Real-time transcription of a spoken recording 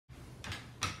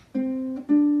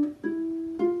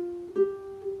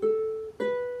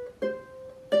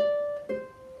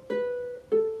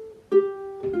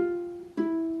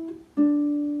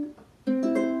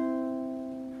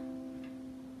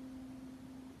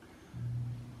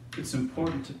it's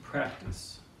important to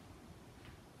practice.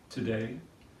 Today,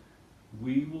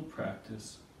 we will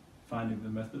practice finding the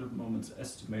method of moments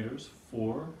estimators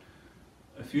for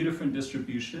a few different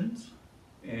distributions,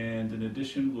 and in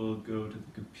addition we'll go to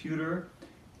the computer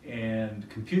and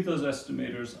compute those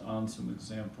estimators on some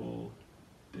example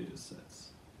data sets.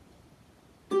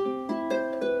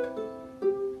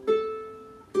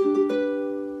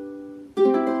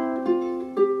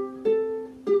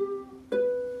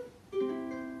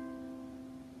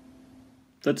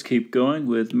 Let's keep going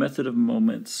with method of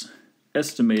moments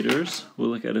estimators. We'll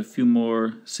look at a few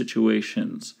more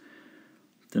situations.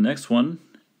 The next one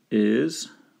is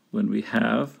when we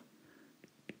have,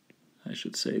 I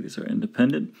should say these are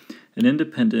independent, an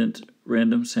independent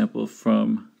random sample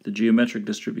from the geometric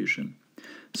distribution.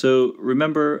 So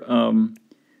remember,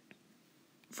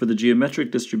 for the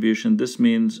geometric distribution, this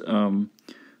means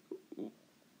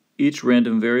each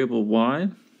random variable y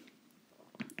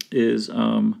is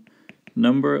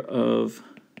number of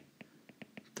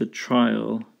the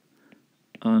trial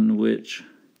on which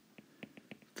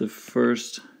the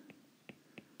first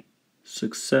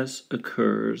success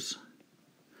occurs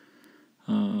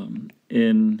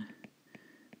in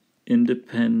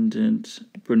independent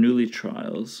Bernoulli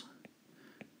trials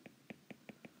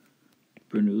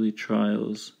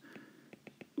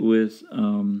with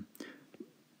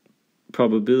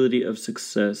probability of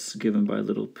success given by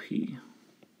little p.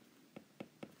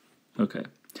 Okay,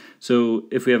 so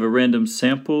if we have a random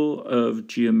sample of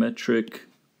geometric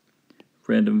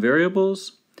random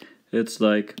variables, it's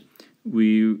like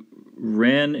we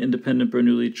ran independent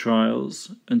Bernoulli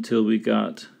trials until we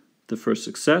got the first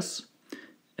success,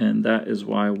 and that is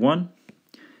y1.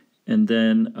 And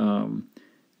then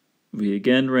we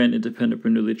again ran independent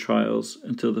Bernoulli trials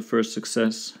until the first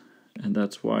success, and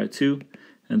that's y2,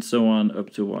 and so on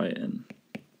up to yn.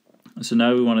 So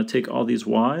now we want to take all these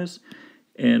y's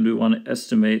and we want to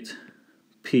estimate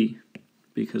p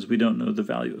because we don't know the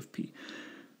value of p.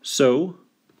 So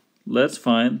let's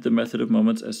find the method of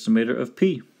moments estimator of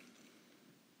p.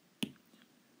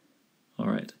 All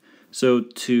right, so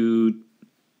to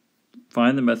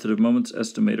find the method of moments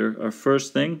estimator, our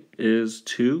first thing is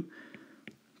to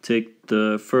take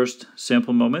the first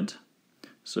sample moment.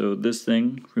 So this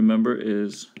thing, remember,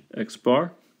 is x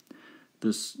bar,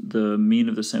 the mean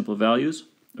of the sample values,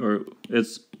 or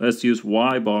let's use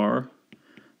y bar,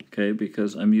 okay,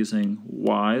 because I'm using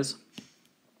y's.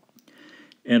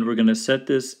 And we're going to set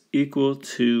this equal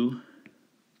to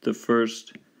the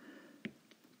first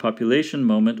population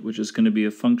moment, which is going to be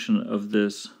a function of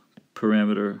this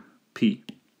parameter p.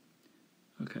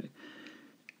 Okay.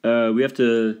 We have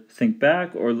to think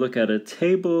back or look at a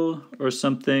table or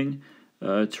something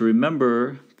to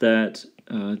remember that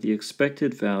the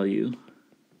expected value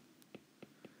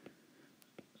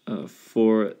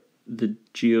for the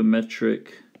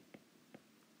geometric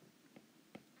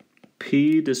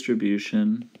p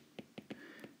distribution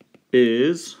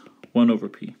is 1 over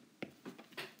p.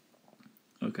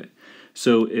 Okay,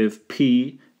 so if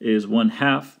p is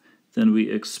 1/2, then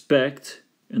we expect,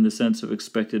 in the sense of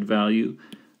expected value,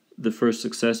 the first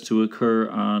success to occur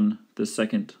on the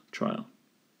second trial.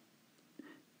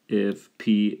 If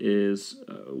p is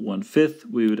 1/5,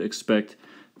 we would expect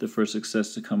the first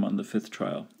success to come on the 5th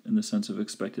trial, in the sense of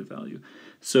expected value.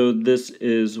 So this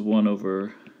is 1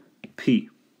 over p.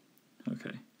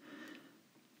 Okay.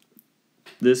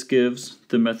 This gives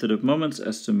the method of moments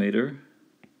estimator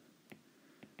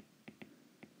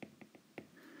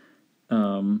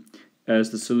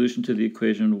as the solution to the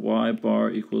equation y bar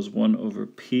equals 1 over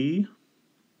p,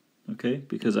 okay,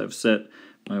 because I've set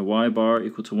my y bar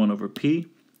equal to 1 over p.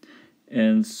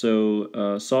 And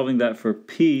so solving that for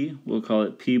p, we'll call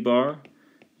it p bar,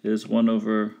 is 1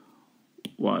 over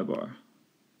y bar.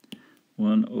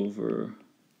 1 over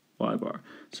y bar.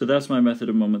 So that's my method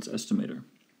of moments estimator.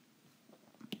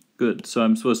 Good. So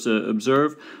I'm supposed to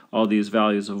observe all these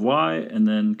values of y and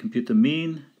then compute the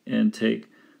mean and take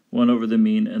 1 over the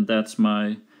mean, and that's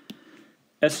my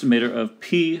estimator of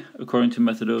p according to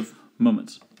method of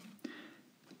moments.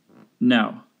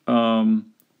 Now,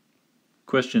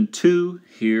 question 2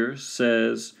 here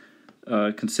says,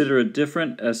 consider a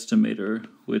different estimator,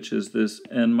 which is this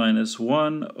n minus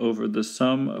 1 over the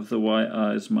sum of the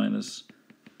yi's minus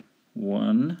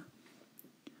 1.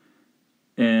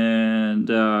 And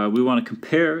we want to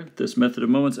compare this method of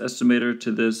moments estimator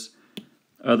to this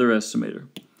other estimator.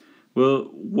 Well,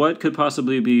 what could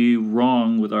possibly be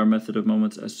wrong with our method of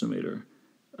moments estimator?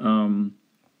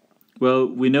 Well,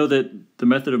 we know that the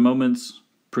method of moments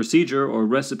procedure or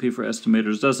recipe for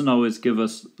estimators doesn't always give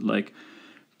us like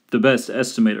the best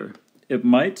estimator. It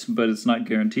might, but it's not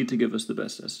guaranteed to give us the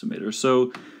best estimator.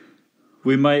 So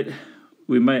We might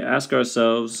ask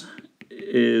ourselves,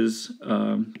 is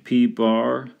P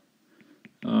bar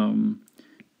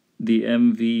the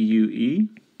MVUE?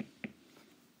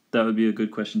 That would be a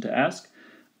good question to ask.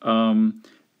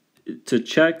 To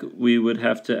check, we would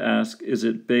have to ask, is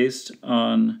it based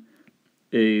on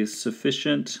a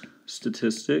sufficient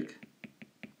statistic?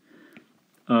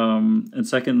 And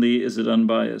secondly, is it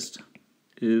unbiased?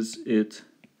 Is it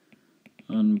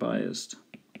unbiased?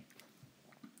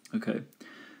 Okay.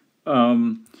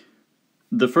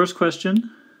 The first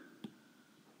question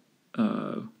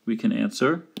we can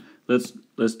answer. Let's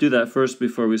do that first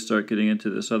before we start getting into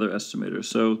this other estimator.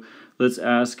 So let's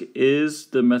ask, is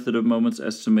the method of moments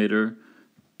estimator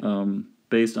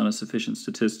based on a sufficient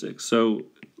statistic? So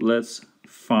let's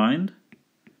find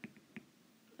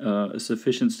a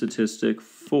sufficient statistic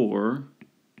for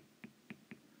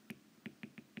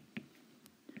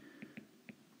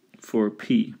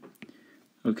P.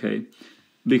 Okay,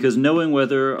 because knowing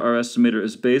whether our estimator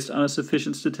is based on a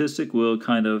sufficient statistic will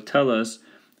kind of tell us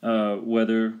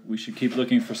whether we should keep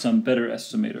looking for some better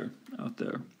estimator out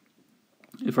there.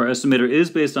 If our estimator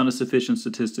is based on a sufficient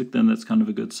statistic, then that's kind of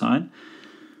a good sign.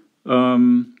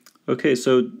 Okay,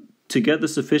 so to get the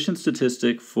sufficient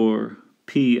statistic for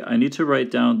P, I need to write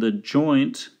down the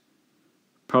joint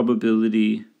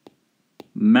probability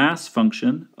mass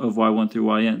function of y1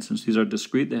 through yn. Since these are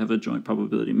discrete, they have a joint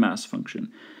probability mass function.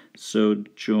 So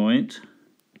joint,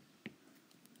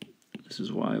 this is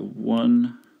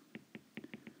y1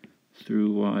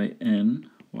 through yn,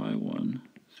 y1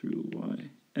 through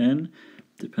yn,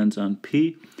 depends on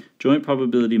P. Joint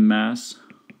probability mass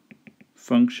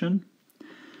function.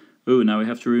 Oh, now we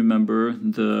have to remember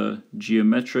the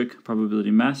geometric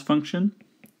probability mass function.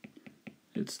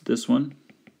 It's this one.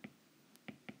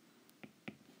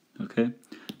 Okay,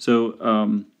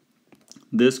 so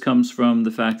this comes from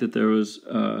the fact that there was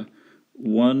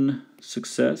one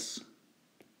success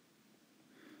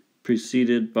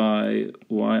preceded by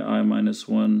yi minus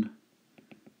 1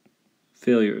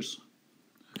 failures.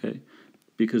 Okay,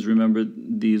 because remember,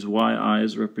 these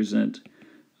yi's represent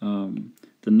the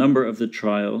number of the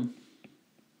trial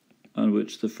on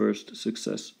which the first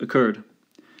success occurred.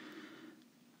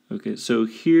 Okay, so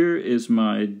here is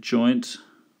my joint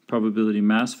probability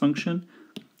mass function.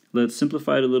 Let's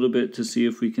simplify it a little bit to see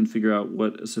if we can figure out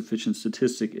what a sufficient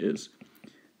statistic is.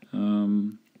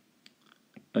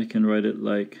 I can write it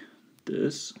like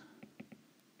this.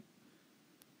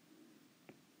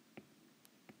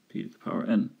 P to the power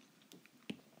n.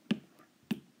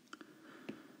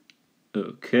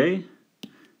 Okay,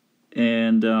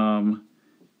 and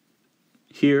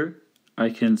here I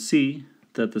can see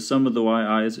that the sum of the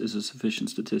yi's is a sufficient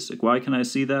statistic. Why can I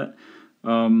see that?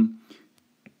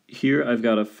 Here I've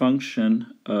got a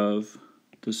function of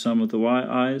the sum of the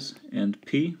yi's and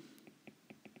P,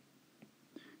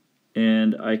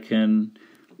 and I can,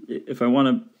 if I want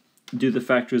to do the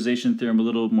factorization theorem a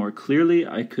little more clearly,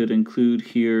 I could include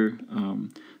here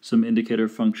some indicator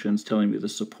functions telling me the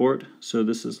support. So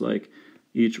this is like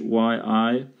each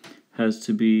yi has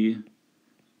to be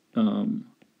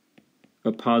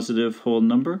a positive whole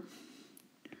number.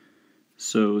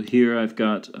 So here I've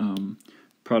got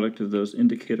product of those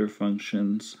indicator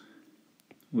functions,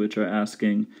 which are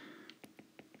asking,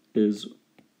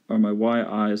 are my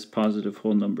yi's positive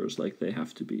whole numbers like they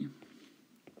have to be?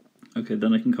 Okay,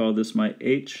 then I can call this my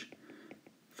h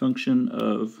function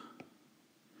of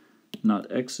not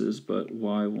x's, but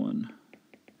y1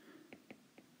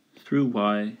 through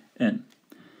yn.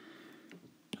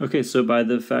 Okay, so by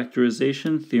the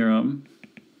factorization theorem,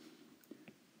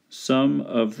 sum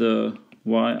of the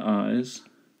yi's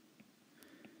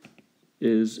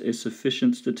is a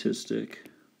sufficient statistic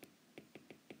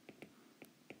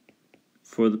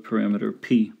for the parameter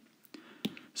P.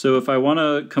 So if I want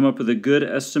to come up with a good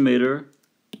estimator,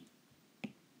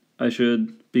 I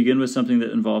should begin with something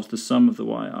that involves the sum of the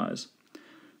yi's.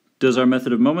 Does our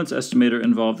method of moments estimator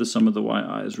involve the sum of the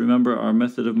yi's? Remember, our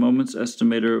method of moments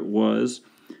estimator was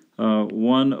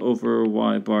 1 over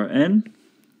y bar n.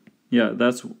 Yeah,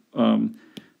 that's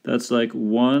like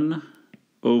 1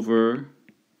 over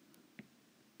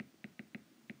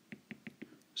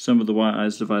sum of the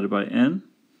yi's divided by n.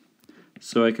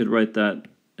 So I could write that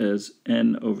as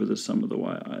n over the sum of the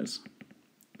yi's.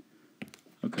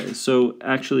 Okay, so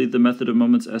actually the method of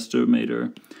moments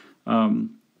estimator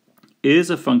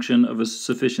is a function of a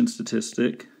sufficient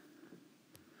statistic.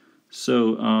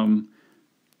 So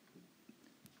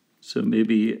so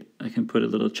maybe I can put a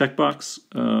little checkbox.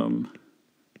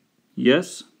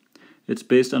 Yes, it's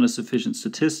based on a sufficient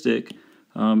statistic.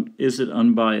 Is it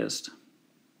unbiased?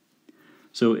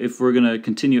 So if we're going to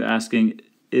continue asking,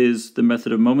 is the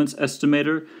method of moments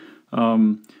estimator,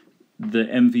 the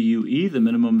MVUE, the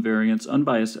minimum variance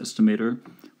unbiased estimator.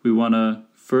 We want to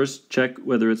first check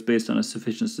whether it's based on a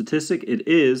sufficient statistic. It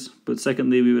is, but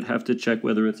secondly, we would have to check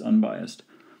whether it's unbiased.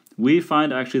 We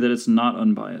find actually that it's not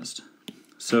unbiased.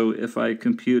 So if I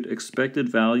compute expected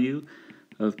value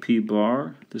of p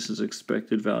bar, this is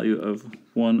expected value of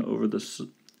 1 over the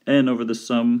n over the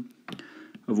sum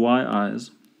of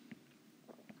yi's,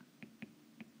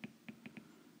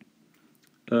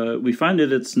 we find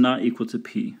that it's not equal to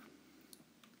p.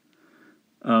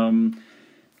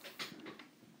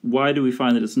 Why do we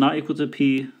find that it's not equal to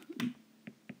p?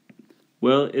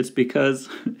 Well, it's because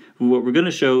what we're going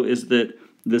to show is that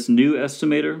this new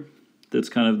estimator, that's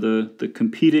kind of the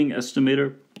competing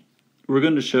estimator, we're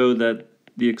going to show that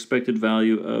the expected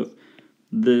value of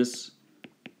this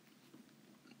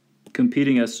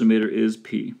competing estimator is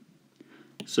p.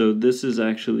 So this is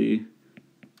actually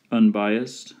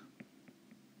unbiased.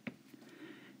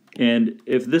 And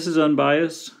if this is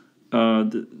unbiased,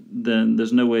 then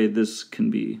there's no way this can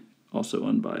be also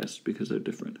unbiased because they're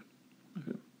different.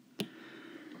 Okay.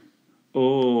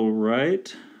 All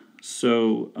right.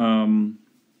 So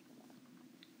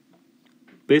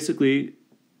basically,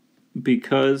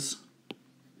 because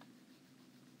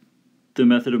the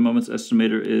method of moments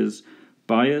estimator is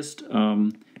biased,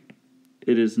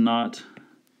 it is not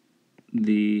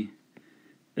the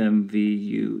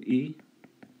MVUE.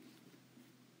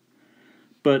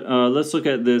 But let's look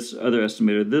at this other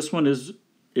estimator. This one is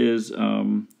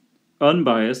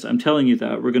unbiased. I'm telling you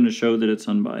that. We're going to show that it's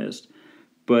unbiased.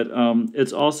 But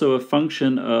it's also a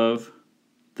function of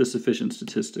the sufficient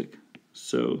statistic.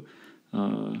 So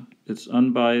it's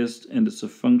unbiased and it's a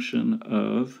function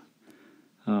of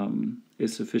a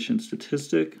sufficient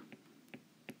statistic,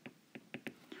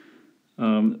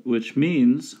 which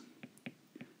means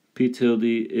p tilde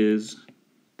is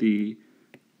the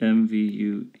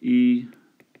MVUE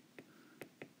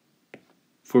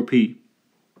for p.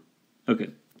 Okay.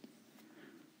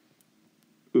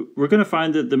 We're going to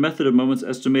find that the method of moments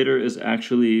estimator is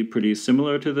actually pretty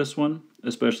similar to this one,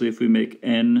 especially if we make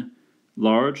n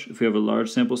large, if we have a large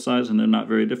sample size and they're not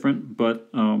very different. But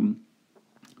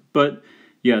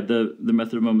yeah, the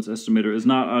method of moments estimator is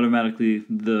not automatically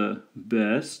the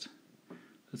best.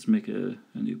 Let's make a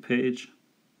new page.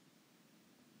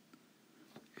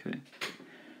 Okay.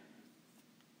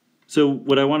 So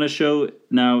what I want to show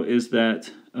now is that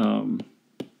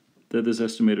that this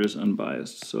estimator is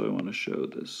unbiased. So I want to show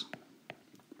this.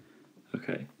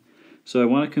 Okay. So I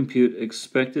want to compute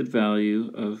expected value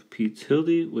of p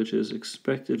tilde, which is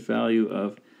expected value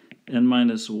of n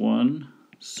minus 1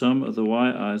 sum of the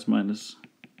yi's minus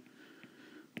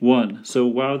 1. So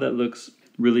wow, that looks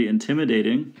really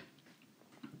intimidating.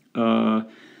 To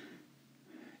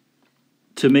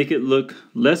make it look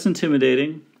less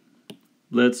intimidating,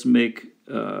 let's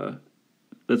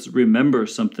remember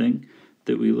something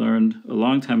that we learned a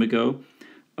long time ago.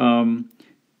 Well,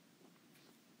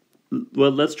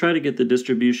 let's try to get the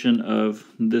distribution of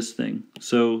this thing.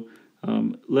 So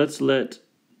let's let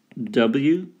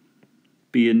w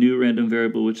be a new random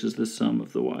variable, which is the sum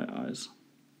of the yi's.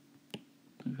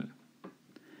 Okay.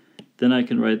 Then I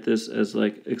can write this as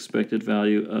like expected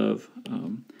value of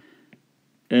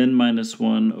n minus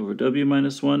 1 over w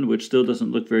minus 1, which still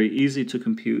doesn't look very easy to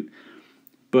compute.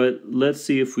 But let's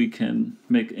see if we can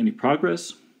make any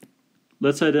progress.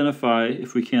 Let's identify,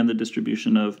 if we can, the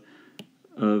distribution of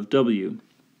w.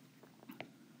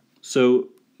 So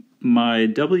my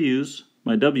w is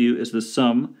the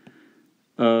sum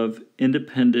of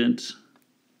independent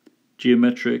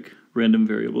geometric random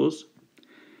variables.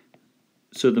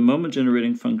 So the moment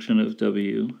generating function of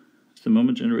w is the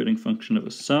moment generating function of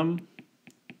a sum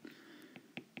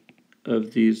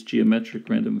of these geometric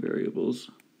random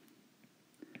variables.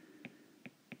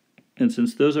 And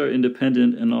since those are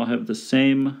independent and all have the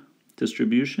same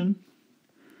distribution,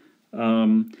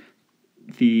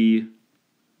 the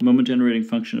moment generating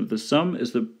function of the sum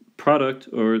is the product,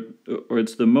 or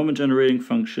it's the moment generating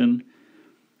function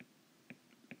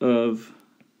of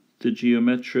the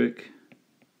geometric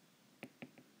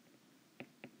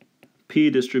p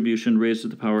distribution raised to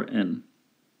the power n.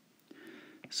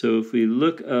 So if we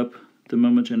look up the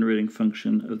moment generating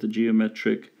function of the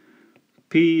geometric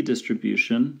p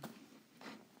distribution,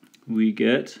 we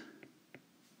get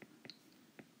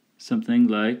something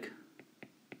like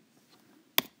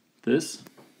this.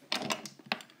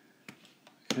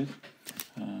 Okay.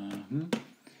 No,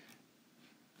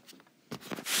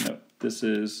 this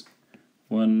is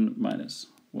 1 minus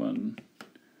 1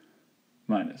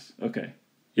 minus. Okay.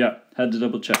 Yeah, had to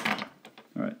double check.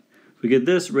 All right. We get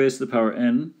this raised to the power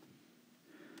n,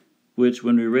 which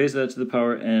when we raise that to the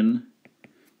power n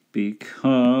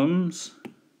becomes,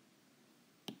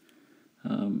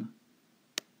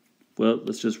 well,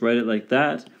 let's just write it like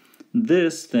that.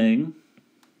 This thing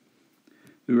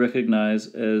we recognize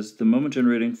as the moment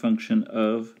generating function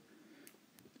of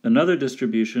another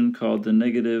distribution called the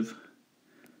negative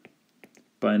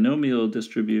binomial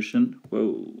distribution.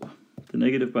 The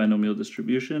negative binomial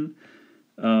distribution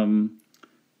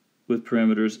with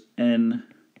parameters n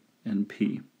and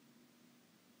p.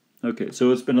 Okay,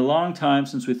 so it's been a long time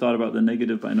since we thought about the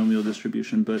negative binomial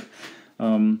distribution, but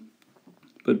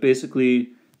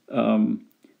basically,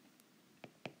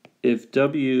 if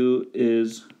W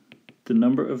is the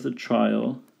number of the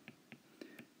trial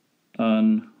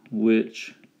on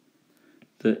which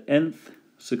the nth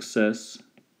success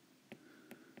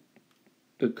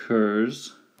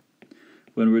occurs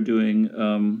when we're doing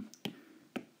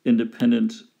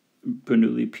independent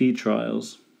Bernoulli P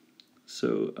trials,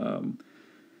 so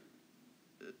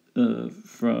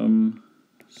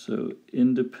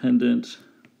independent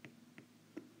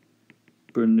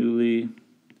Bernoulli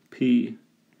P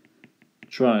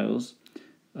trials,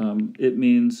 it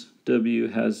means W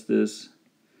has this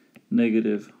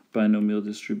negative binomial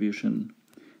distribution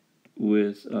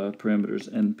with parameters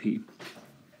NP.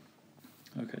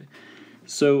 Okay,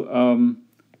 so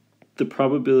the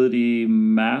probability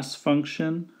mass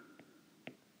function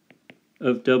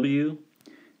of W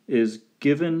is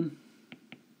given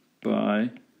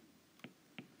by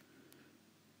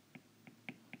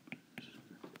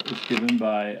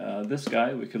this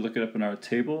guy. We could look it up in our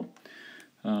table.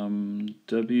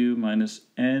 W minus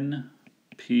n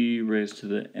p raised to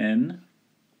the n.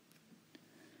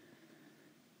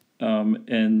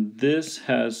 And this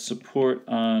has support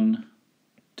on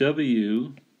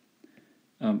W,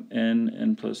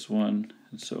 n plus 1,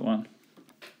 and so on.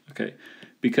 Okay,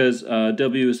 because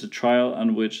W is the trial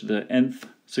on which the nth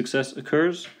success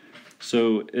occurs,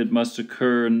 so it must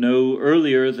occur no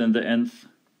earlier than the nth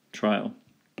trial.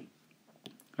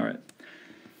 All right.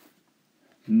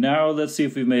 Now let's see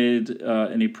if we've made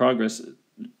any progress.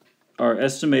 Our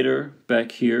estimator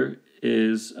back here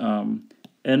is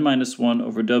n minus 1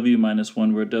 over W minus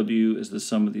 1, where W is the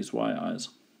sum of these yi's.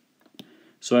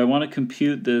 So I want to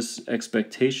compute this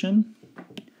expectation.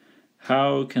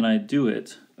 How can I do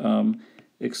it?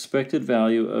 Expected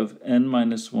value of n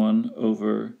minus 1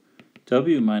 over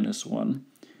W minus 1.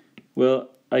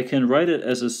 Well, I can write it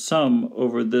as a sum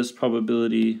over this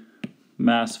probability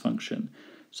mass function.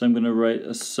 So I'm going to write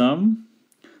a sum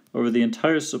over the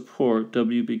entire support.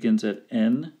 W begins at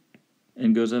n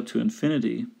and goes up to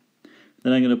infinity.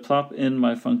 Then I'm going to plop in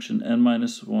my function n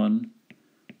minus 1,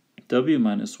 W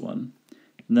minus 1.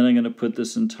 And then I'm going to put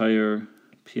this entire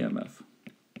PMF.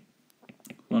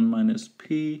 1 minus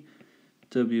P,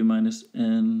 W minus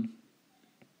N,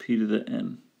 P to the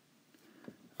N.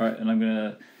 All right, and I'm going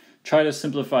to try to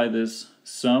simplify this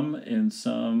sum in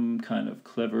some kind of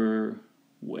clever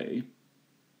way.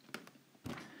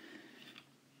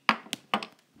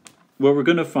 What we're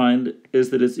going to find is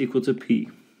that it's equal to P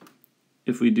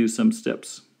if we do some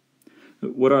steps.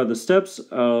 What are the steps?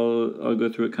 I'll go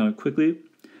through it kind of quickly.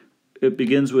 It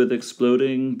begins with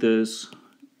exploding this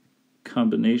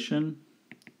combination.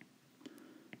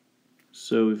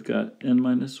 So we've got n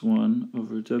minus 1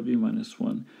 over W minus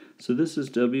 1. So this is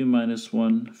W minus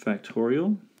 1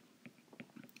 factorial,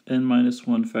 n minus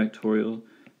 1 factorial,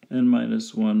 n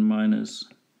minus 1 minus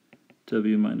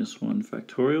W minus 1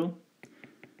 factorial,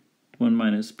 1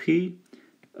 minus P.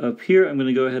 Up here I'm going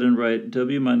to go ahead and write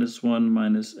W minus 1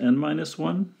 minus n minus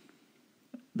 1.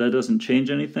 That doesn't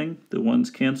change anything. The 1's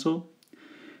cancel.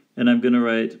 And I'm going to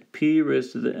write P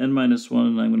raised to the n minus 1,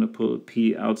 and I'm going to pull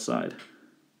P outside.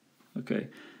 Okay,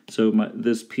 so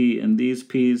this P and these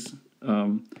P's are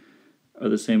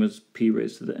the same as P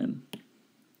raised to the n.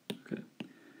 Okay.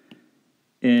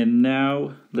 And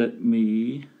now let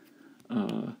me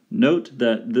note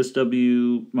that this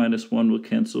W minus 1 will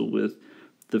cancel with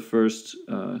the first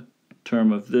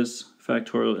term of this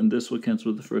factorial, and this will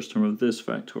cancel with the first term of this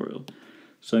factorial.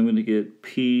 So I'm going to get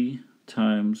P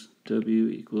times W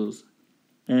equals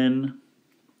n.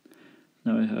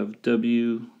 Now I have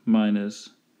W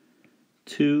minus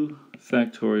 2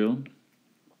 factorial,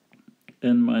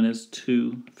 n minus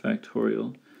 2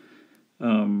 factorial.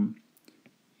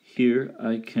 Here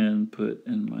I can put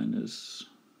n minus,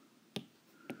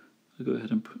 I'll go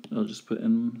ahead and I'll just put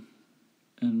n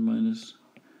minus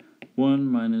 1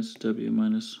 minus W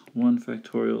minus 1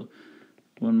 factorial,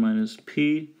 1 minus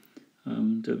P,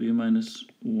 W minus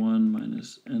 1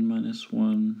 minus n minus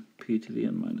 1, P to the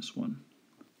n minus 1.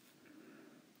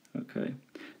 Okay.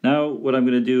 Now what I'm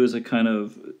going to do is a kind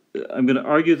of I'm going to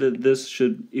argue that this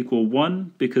should equal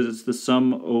 1 because it's the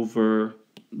sum over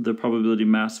the probability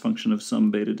mass function of some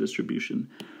beta distribution.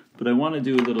 But I want to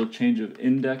do a little change of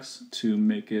index to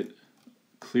make it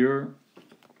clearer.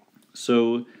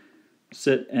 So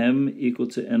set m equal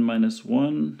to n minus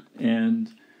 1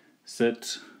 and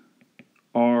set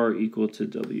r equal to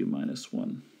w minus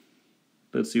 1.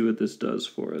 Let's see what this does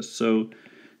for us. So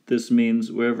this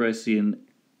means wherever I see an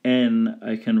n,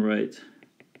 I can write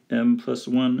m plus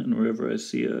 1, and wherever I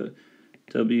see a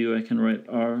w, I can write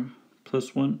r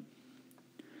plus 1.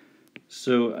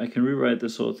 So I can rewrite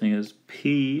this whole thing as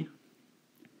p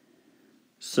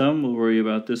sum. We'll worry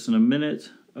about this in a minute.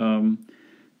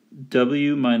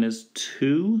 W minus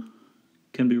 2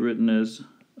 can be written as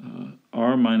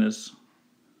r minus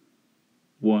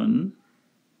 1.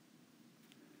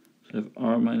 So I have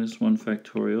r minus 1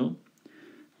 factorial.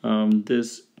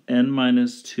 This n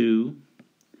minus 2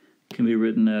 can be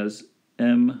written as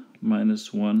m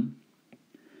minus 1.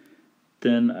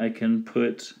 Then I can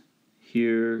put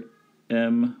here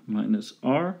m minus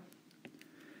r,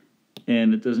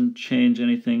 and it doesn't change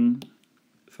anything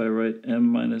if I write m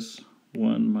minus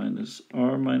 1 minus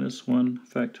r minus 1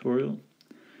 factorial.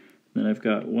 Then I've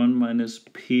got 1 minus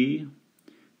p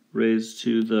raised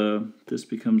to this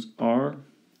becomes r,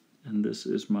 and this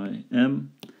is my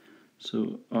m.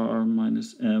 So r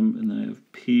minus m, and then I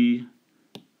have p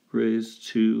raised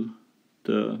to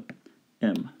the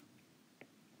m.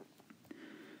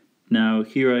 Now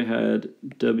here I had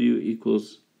w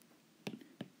equals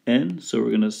n, so we're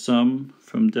going to sum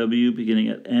from w beginning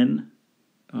at n.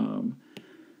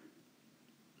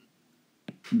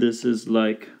 This is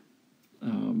like,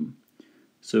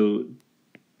 so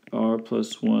r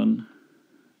plus 1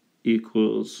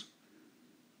 equals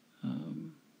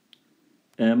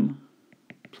m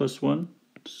plus 1,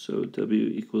 so w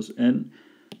equals n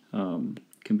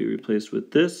can be replaced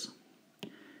with this,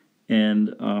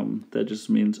 and that just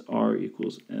means r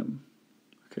equals m,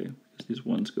 okay, because these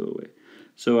ones go away.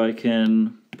 So I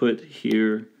can put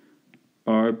here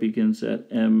r begins at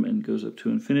m and goes up to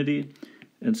infinity,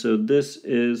 and so this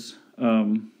is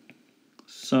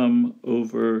sum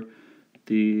over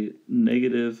the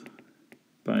negative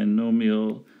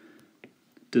binomial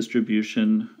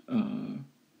distribution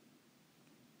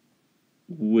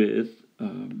with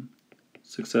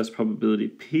success probability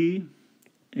p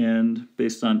and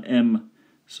based on m.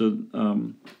 So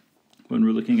when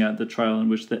we're looking at the trial in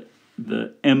which the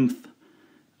mth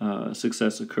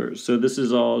success occurs. So this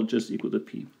is all just equal to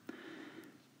p.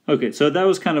 Okay, so that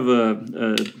was kind of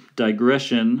a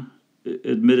digression,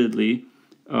 admittedly,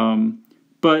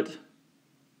 but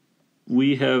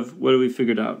we have, what have we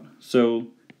figured out? So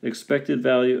expected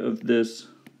value of this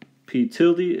p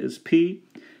tilde is p,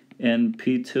 and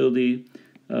p tilde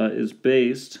is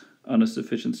based on a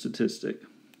sufficient statistic,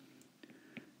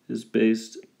 is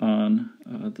based on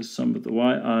the sum of the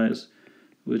yi's,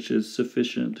 which is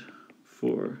sufficient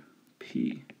for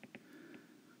p.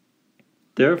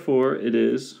 Therefore, it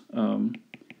is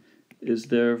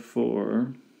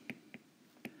therefore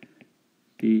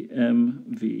the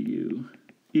MVUE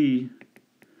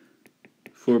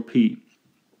for p.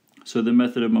 So the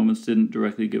method of moments didn't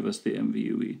directly give us the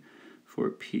MVUE for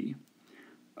p.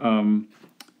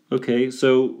 Okay,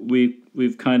 so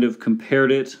we've kind of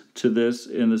compared it to this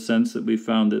in the sense that we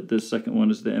found that this second one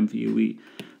is the MVUE.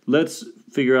 Let's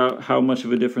figure out how much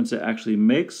of a difference it actually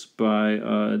makes by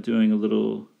doing a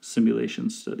little simulation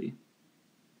study.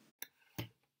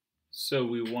 So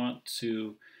we want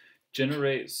to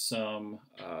generate some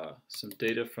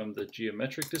data from the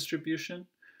geometric distribution,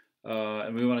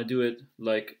 and we want to do it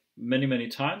like many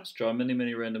times, draw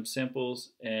many random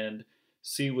samples, and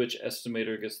see which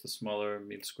estimator gets the smaller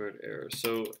mean squared error.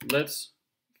 So let's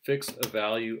fix a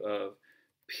value of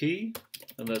p,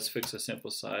 and let's fix a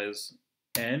sample size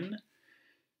n,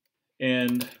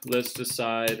 and let's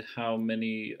decide how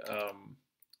many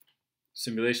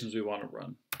simulations we want to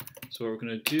run. So what we're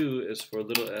going to do is for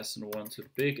little s and 1 to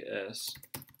big S,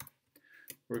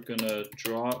 we're going to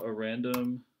draw a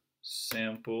random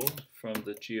sample from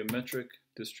the geometric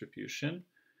distribution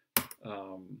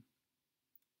of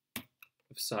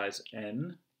size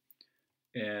n,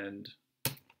 and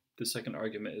the second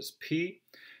argument is p.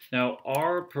 Now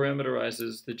R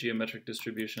parameterizes the geometric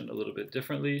distribution a little bit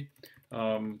differently.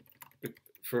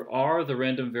 For R, the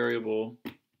random variable,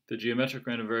 the geometric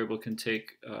random variable can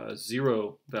take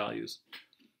 0 values.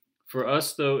 For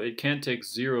us, though, it can't take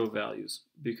 0 values,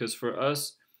 because for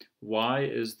us, y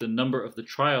is the number of the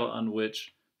trial on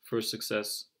which first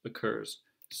success occurs.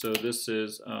 So this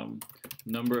is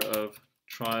number of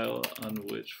trial on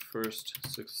which first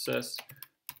success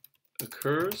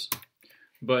occurs.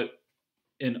 But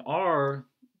in R,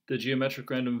 the geometric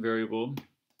random variable,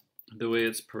 the way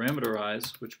it's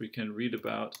parameterized, which we can read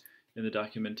about in the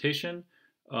documentation,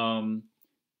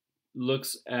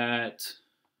 looks at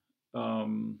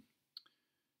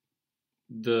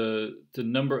the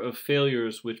number of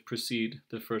failures which precede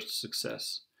the first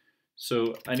success.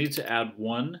 So I need to add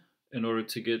 1 in order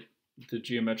to get the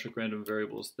geometric random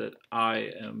variables that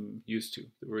I am used to,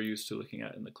 that we're used to looking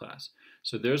at in the class.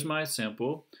 So there's my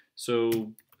sample.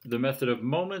 So the method of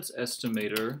moments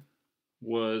estimator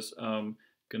was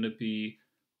going to be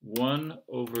 1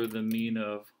 over the mean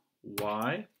of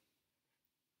y,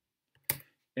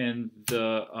 and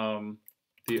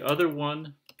the other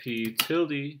one, p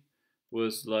tilde,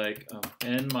 was like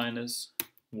n minus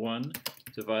 1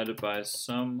 divided by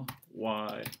some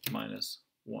y minus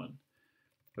 1.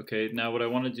 Okay, now what I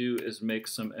want to do is make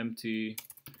some empty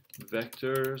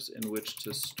vectors in which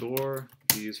to store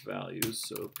these values.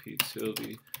 So p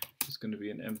tilde is going to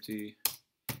be an empty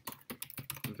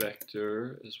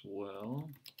vector as well.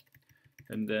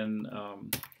 And then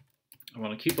I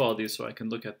want to keep all these so I can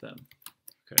look at them.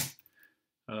 Okay.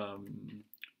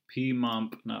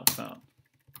 P-momp not found.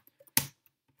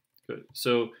 Good.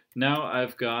 So now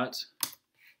I've got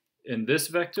in this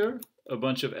vector a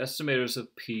bunch of estimators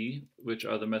of P, which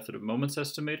are the method of moments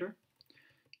estimator.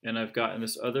 And I've got in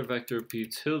this other vector P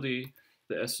tilde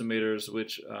the estimators,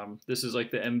 which this is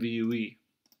like the MVUE.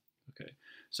 Okay.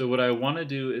 So what I want to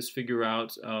do is figure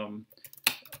out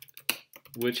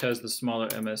which has the smaller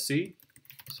MSE.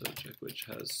 So check which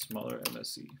has smaller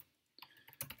MSE.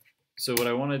 So what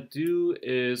I want to do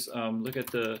is look at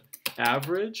the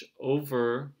average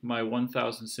over my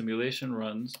 1,000 simulation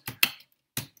runs.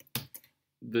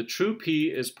 The true P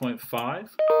is 0.5.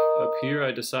 Up here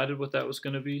I decided what that was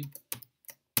going to be.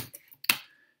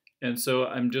 And so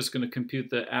I'm just going to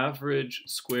compute the average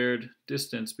squared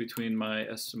distance between my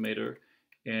estimator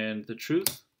and the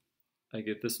truth. I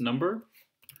get this number.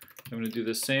 I'm going to do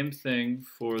the same thing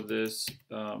for this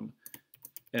MVUE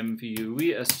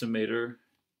estimator,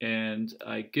 and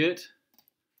I get,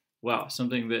 wow,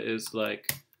 something that is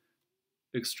like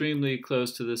extremely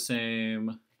close to the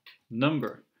same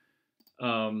number.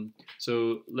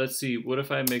 So let's see, what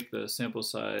if I make the sample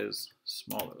size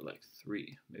smaller, like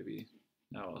 3? Maybe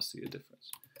now I'll see a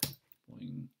difference.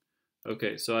 Boing.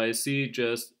 Okay, so I see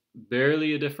just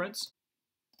barely a difference.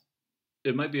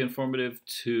 It might be informative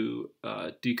to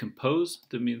decompose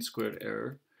the mean squared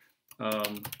error.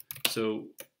 So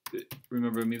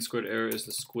remember, mean squared error is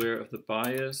the square of the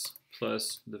bias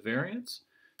plus the variance.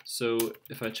 So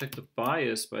if I check the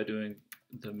bias by doing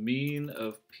the mean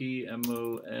of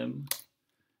PMOM,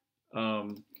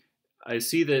 I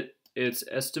see that it's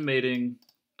estimating,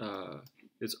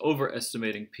 it's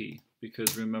overestimating P,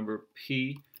 because remember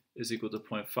P is equal to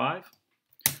 0.5.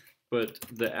 But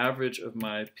the average of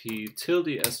my P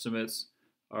tilde estimates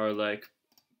are like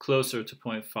closer to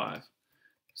 0.5.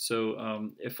 So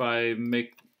if I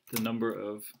make the number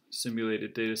of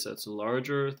simulated data sets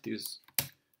larger, these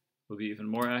will be even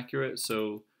more accurate.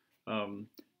 So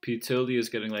P tilde is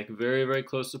getting like very, very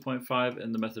close to 0.5,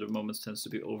 and the method of moments tends to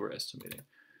be overestimating.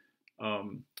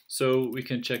 So we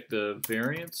can check the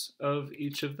variance of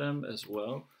each of them as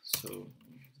well. So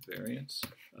variance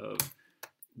of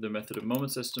the method of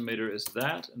moments estimator is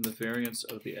that, and the variance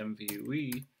of the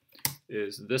MVUE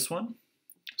is this one.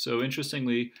 So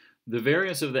interestingly, the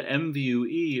variance of the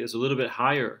MVUE is a little bit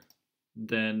higher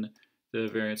than the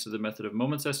variance of the method of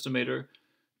moments estimator,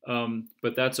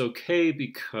 but that's okay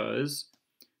because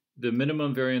the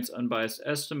minimum variance unbiased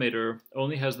estimator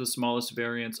only has the smallest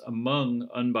variance among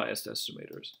unbiased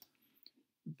estimators.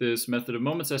 This method of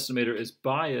moments estimator is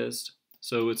biased,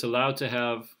 so it's allowed to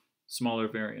have smaller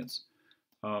variance.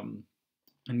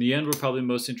 In the end, we're probably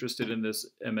most interested in this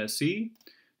MSE.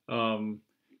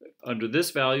 Under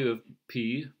this value of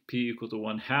P equal to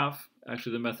 1/2,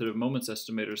 actually the method of moments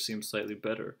estimator seems slightly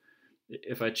better.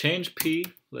 If I change P,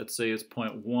 let's say it's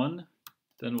 0.1,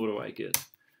 then what do I get?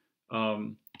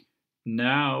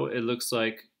 Now it looks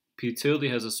like P tilde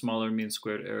has a smaller mean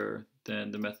squared error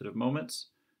than the method of moments.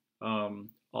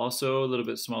 Also a little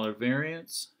bit smaller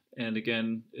variance, and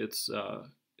again, it's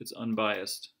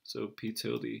unbiased. So P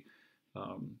tilde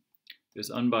is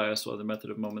unbiased, while the method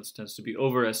of moments tends to be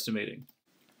overestimating.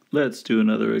 Let's do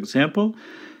another example.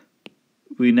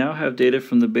 We now have data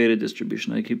from the beta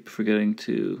distribution. I keep forgetting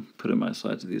to put in my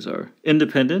slides that these are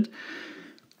independent.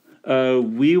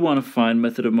 We want to find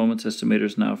method of moments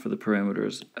estimators now for the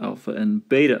parameters alpha and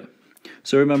beta.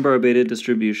 So remember, our beta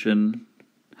distribution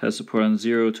has support on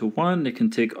 0 to 1. It can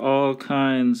take all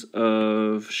kinds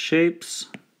of shapes.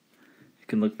 It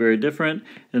can look very different.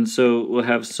 And so we'll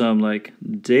have some like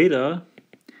data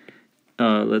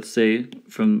let's say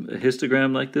from a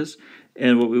histogram like this.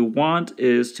 And what we want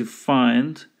is to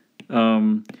find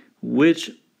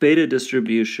which beta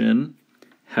distribution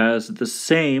has the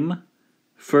same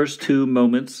first two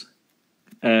moments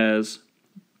as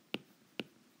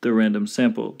the random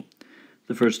sample.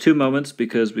 The first two moments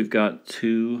because we've got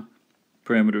two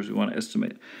parameters we want to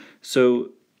estimate.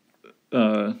 So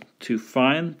to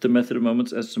find the method of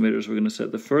moments estimators, we're going to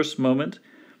set the first moment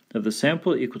of the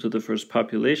sample equal to the first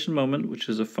population moment, which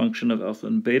is a function of alpha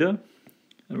and beta.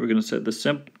 And we're going to set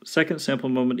the second sample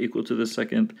moment equal to the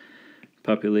second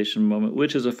population moment,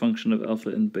 which is a function of alpha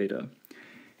and beta.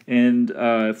 And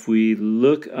if we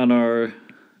look on our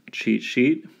cheat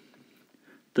sheet,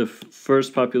 the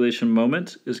first population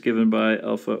moment is given by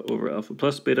alpha over alpha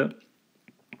plus beta.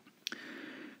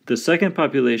 The second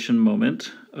population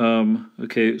moment,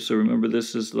 okay, so remember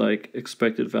this is like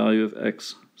expected value of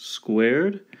x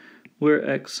squared, where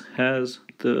x has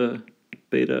the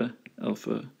beta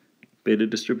alpha beta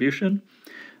distribution.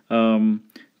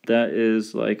 That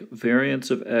is like variance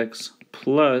of x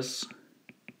plus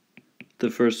the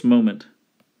first moment.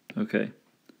 Okay.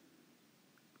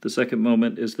 The second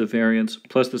moment is the variance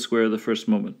plus the square of the first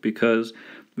moment, because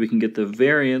we can get the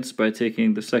variance by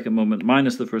taking the second moment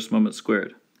minus the first moment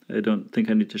squared. I don't think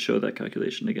I need to show that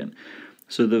calculation again.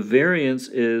 So the variance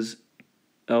is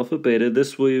alpha beta.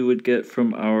 This we would get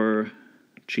from our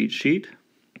cheat sheet.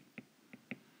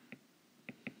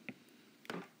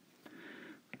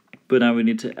 But now we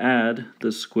need to add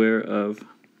the square of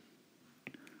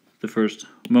the first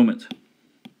moment.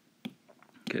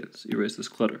 Okay, let's erase this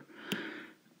clutter.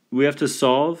 We have to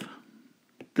solve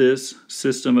this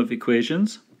system of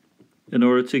equations in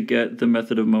order to get the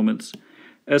method of moments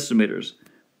estimators.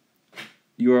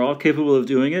 You are all capable of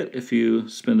doing it if you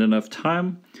spend enough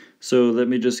time. So let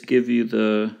me just give you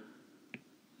the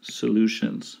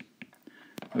solutions.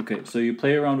 Okay, so you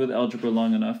play around with algebra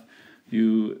long enough,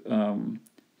 you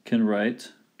can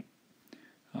write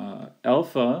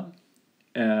alpha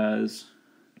as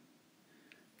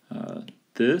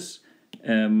this,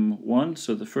 m1,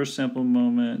 so the first sample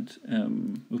moment,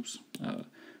 1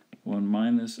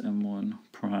 minus m1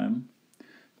 prime,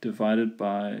 divided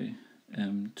by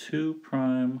m2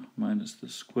 prime minus the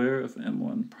square of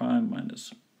m1 prime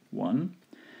minus 1.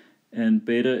 And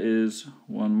beta is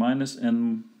 1 minus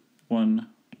m1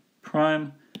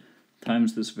 prime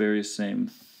times this very same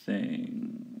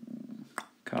thing.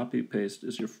 Copy, paste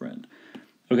is your friend.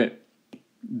 Okay,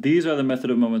 these are the method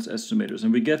of moments estimators,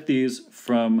 and we get these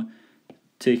from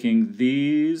taking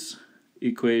these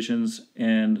equations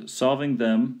and solving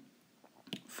them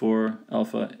for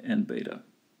alpha and beta.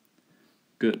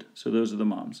 Good, so those are the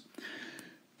moms.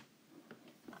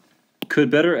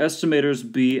 Could better estimators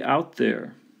be out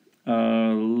there?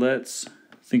 Let's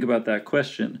think about that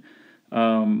question.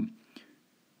 A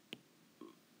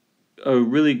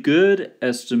really good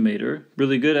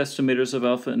estimators of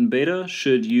alpha and beta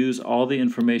should use all the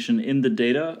information in the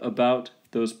data about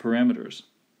those parameters.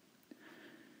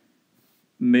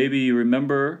 Maybe you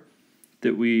remember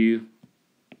that we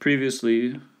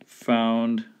previously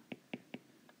found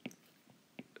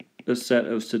a set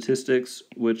of statistics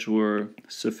which were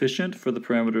sufficient for the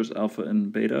parameters alpha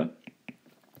and beta.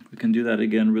 We can do that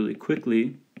again really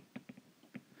quickly.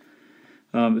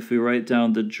 If we write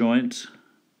down the joint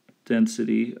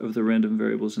density of the random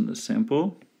variables in the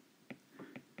sample,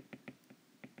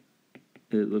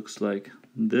 it looks like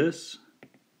this.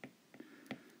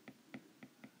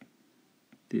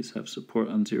 These have support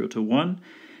on 0 to 1.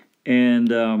 And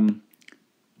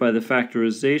by the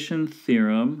factorization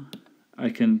theorem, I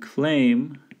can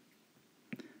claim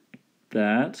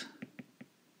that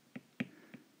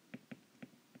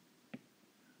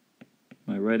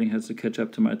my writing has to catch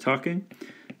up to my talking.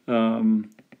 Alpha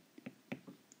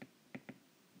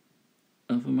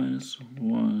minus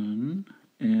 1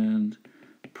 and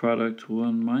product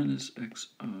 1 minus xi,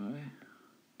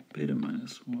 beta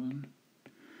minus 1,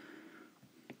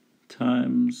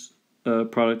 times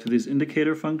product of these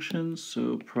indicator functions,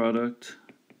 so product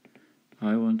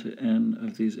I1 to n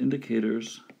of these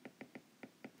indicators.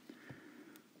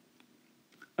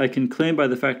 I can claim by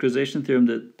the factorization theorem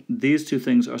that these two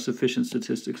things are sufficient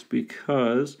statistics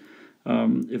because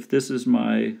if this is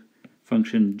my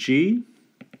function g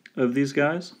of these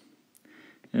guys,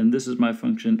 and this is my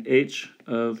function h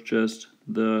of just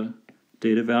the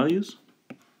data values.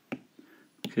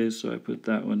 Okay, so I put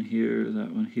that one here,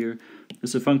 that one here.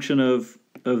 It's a function of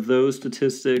those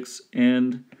statistics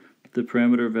and the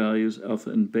parameter values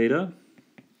alpha and beta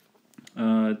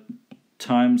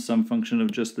times some function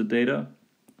of just the data,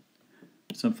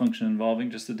 some function involving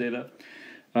just the data.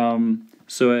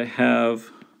 So I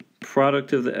have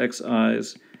product of the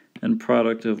xi's and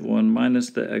product of 1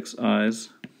 minus the xi's,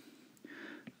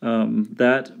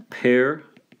 that pair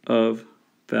of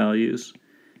values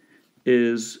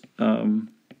is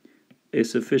a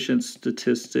sufficient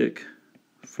statistic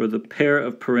for the pair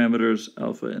of parameters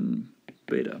alpha and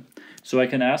beta. So I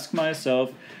can ask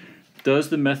myself, do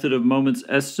the method of moments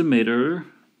estimators,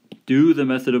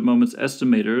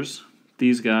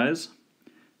 these guys,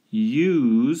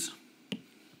 use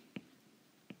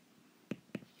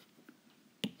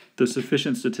the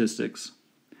sufficient statistics?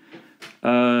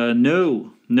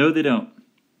 No, they don't.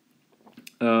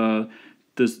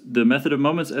 The method of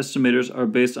moments estimators are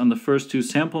based on the first two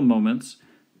sample moments,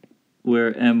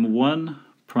 where m1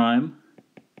 prime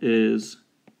is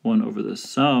 1 over the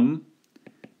sum,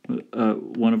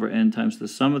 1 over n times the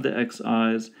sum of the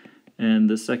xi's, and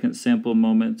the second sample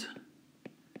moment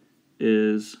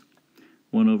is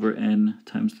 1 over n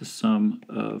times the sum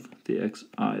of the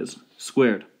xi's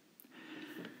squared.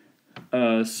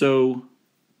 So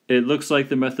it looks like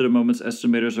the method of moments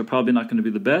estimators are probably not going to be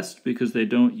the best because they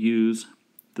don't use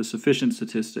the sufficient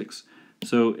statistics.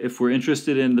 So if we're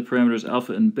interested in the parameters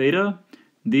alpha and beta,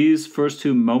 these first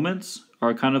two moments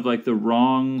are kind of like the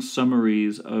wrong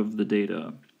summaries of the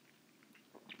data.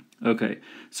 Okay,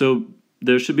 so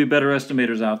there should be better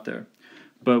estimators out there,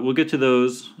 but we'll get to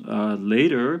those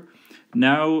later.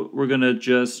 Now we're going to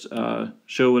just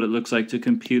show what it looks like to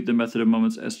compute the method of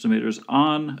moments estimators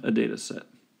on a data set.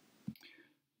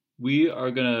 We are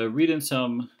going to read in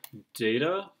some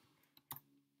data,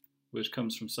 which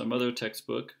comes from some other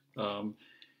textbook.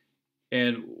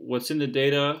 And what's in the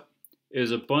data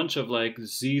is a bunch of like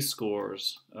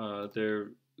z-scores. They're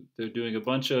doing a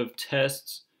bunch of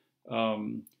tests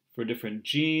for different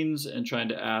genes and trying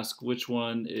to ask which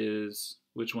ones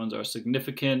are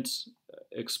significant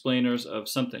explainers of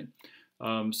something.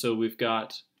 So we've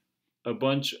got a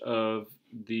bunch of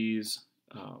these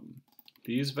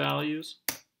values.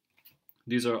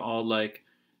 These are all like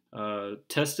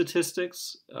test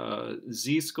statistics,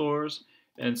 z-scores,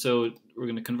 and so we're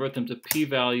going to convert them to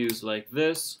p-values like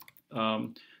this.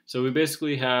 So we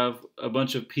basically have a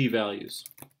bunch of p-values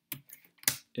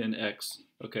in X.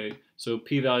 Okay, so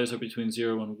p-values are between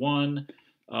 0 and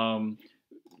 1.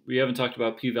 We haven't talked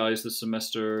about p-values this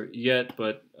semester yet,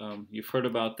 but you've heard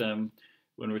about them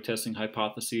when we're testing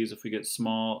hypotheses. If we get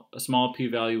a small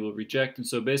p-value, we'll reject. And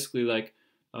so basically, like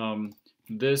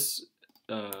this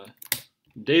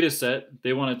data set,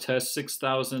 they want to test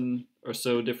 6,000 or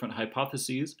so different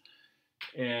hypotheses,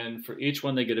 and for each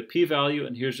one they get a p-value,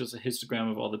 and here's just a histogram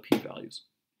of all the p-values.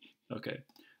 Okay,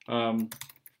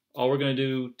 all we're going to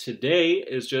do today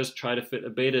is just try to fit a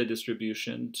beta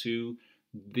distribution to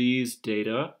these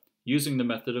data using the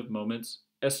method of moments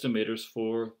estimators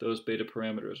for those beta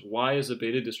parameters. Why is a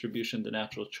beta distribution the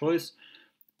natural choice?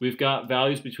 We've got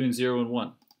values between 0 and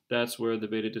 1. That's where the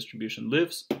beta distribution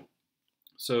lives.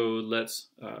 So let's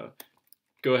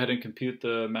go ahead and compute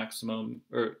the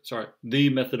the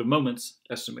method of moments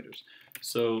estimators.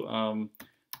 So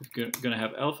we're going to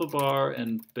have alpha bar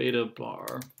and beta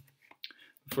bar.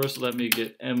 First, let me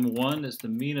get m1 is the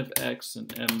mean of x, and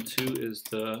m2 is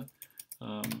the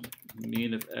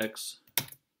mean of x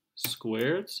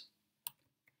squared.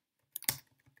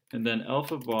 And then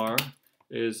alpha bar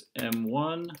is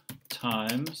m1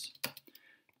 times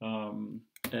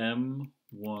m1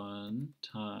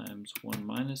 times 1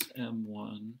 minus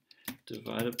m1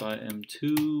 divided by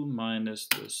m2 minus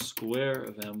the square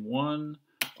of m1,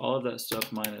 all of that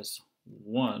stuff minus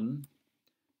 1.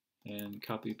 And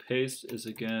copy paste is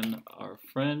again our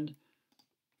friend.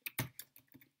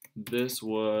 This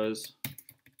was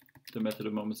the method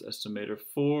of moments estimator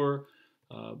for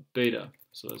beta.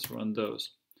 So let's run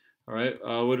those. All right,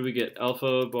 what do we get?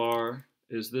 Alpha bar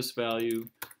is this value.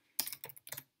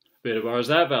 Beta bar is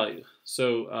that value.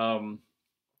 So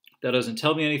that doesn't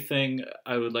tell me anything.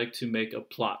 I would like to make a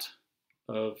plot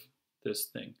of this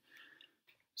thing.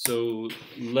 So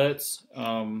let's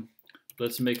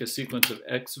make a sequence of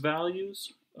x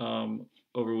values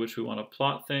over which we want to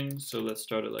plot things. So let's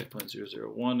start at like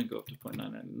 0.001 and go up to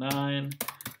 0.999,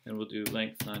 and we'll do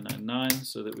length 999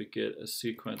 so that we get a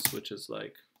sequence which is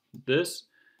like this,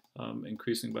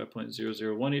 increasing by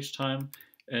 0.001 each time.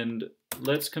 And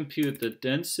let's compute the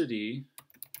density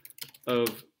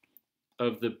of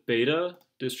the beta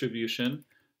distribution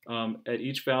at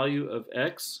each value of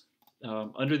x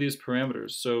under these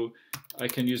parameters. So I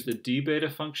can use the d beta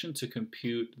function to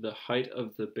compute the height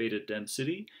of the beta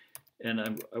density, and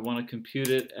I want to compute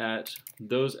it at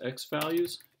those x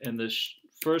values. And the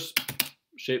first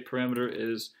shape parameter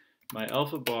is my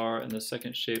alpha bar, and the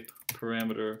second shape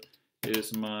parameter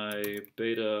is my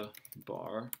beta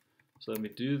bar. So let me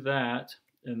do that,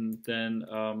 and then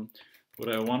what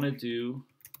I want to do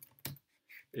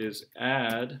is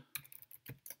add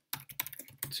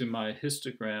to my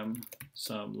histogram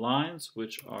some lines,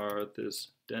 which are this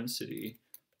density,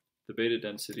 the beta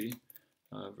density,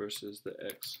 versus the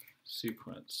x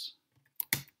sequence.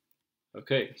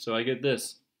 Okay, so I get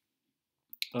this.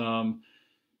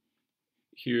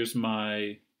 Here's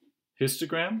my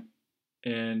histogram,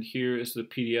 and here is the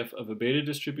PDF of a beta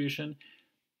distribution.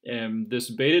 And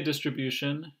this beta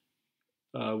distribution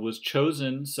was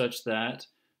chosen such that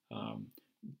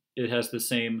it has the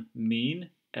same mean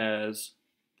as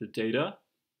the data,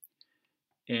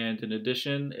 and in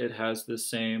addition, it has the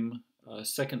same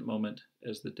second moment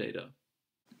as the data.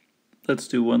 Let's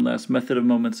do one last method of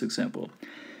moments example.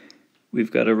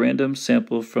 We've got a random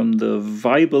sample from the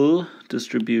Weibull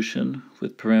distribution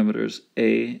with parameters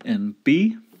A and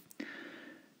B.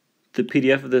 The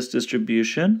PDF of this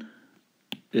distribution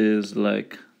is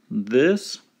like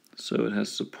this, so it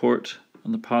has support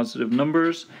on the positive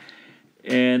numbers,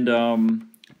 and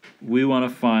we want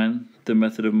to find the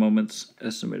method of moments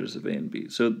estimators of A and B.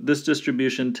 So this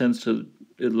distribution tends to,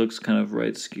 it looks kind of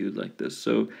right skewed like this.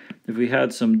 So if we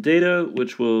had some data,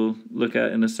 which we'll look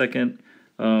at in a second,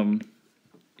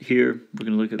 here we're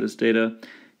going to look at this data,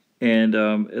 and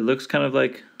it looks kind of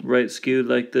like right skewed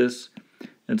like this,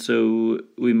 and so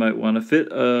we might want to fit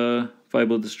a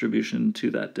Weibull distribution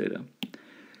to that data.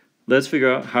 Let's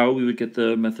figure out how we would get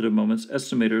the method of moments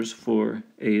estimators for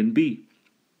A and B.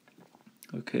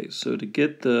 Okay, so to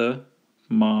get the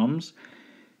moms,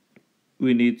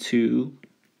 we need to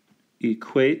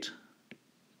equate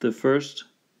the first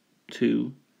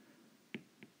two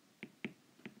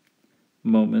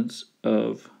moments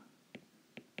of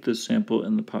the sample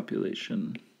in the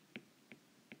population.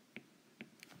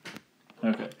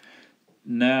 Okay,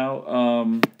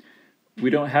 now we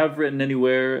don't have written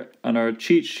anywhere on our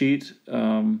cheat sheet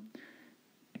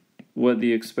what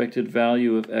the expected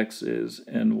value of x is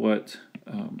and what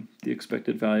the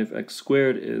expected value of x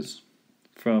squared is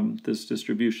from this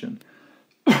distribution.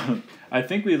 I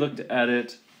think we looked at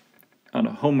it on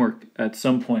a homework at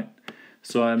some point,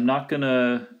 so I'm not going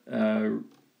to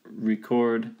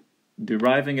record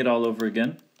deriving it all over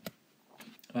again,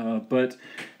 but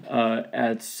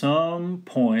at some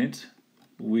point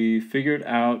we figured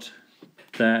out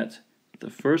that the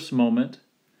first moment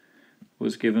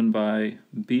was given by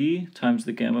b times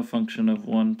the gamma function of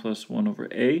 1 plus 1 over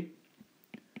a,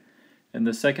 and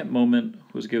the second moment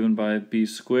was given by b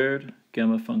squared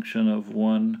gamma function of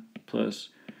 1 plus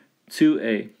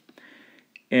 2a.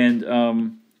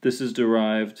 And this is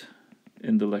derived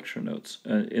in the lecture notes,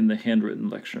 in the handwritten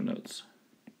lecture notes.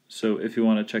 So if you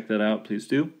want to check that out, please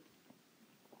do.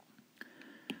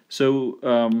 So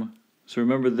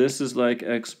remember, this is like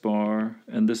x bar,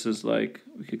 and this is like,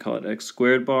 we could call it x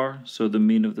squared bar, so the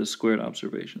mean of the squared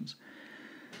observations.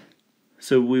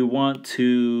 So we want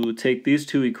to take these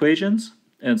two equations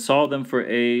and solve them for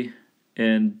A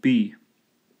and B.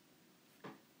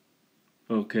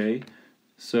 Okay,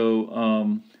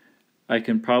 so I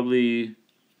can probably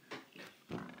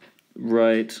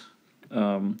write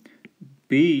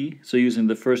B, so using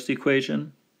the first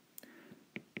equation,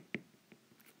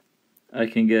 I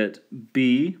can get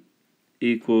B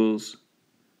equals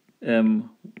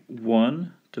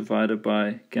m1 divided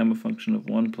by gamma function of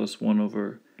 1 plus 1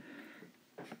 over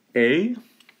a.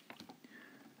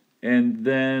 And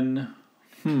then,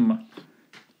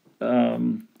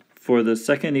 for the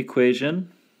second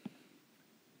equation,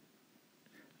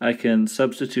 I can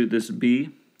substitute this b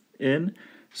in.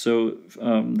 So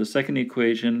the second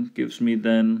equation gives me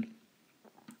then,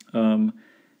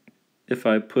 if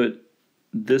I put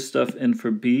this stuff in for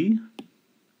b,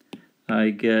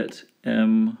 I get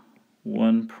m1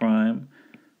 prime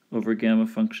over gamma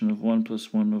function of 1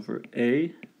 plus 1 over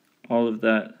a, all of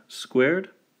that squared,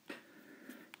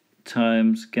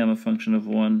 times gamma function of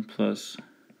 1 plus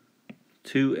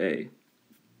 2a.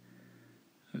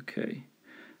 Okay.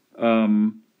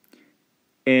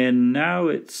 And now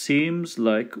it seems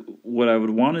like what I would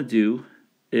want to do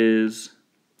is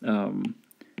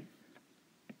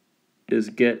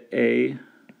get A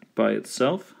by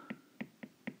itself,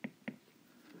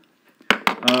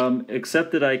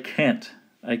 except that I can't.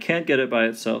 I can't get it by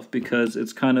itself because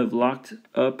it's kind of locked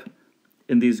up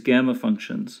in these gamma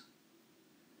functions.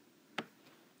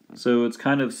 So it's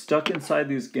kind of stuck inside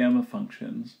these gamma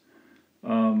functions.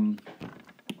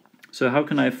 So how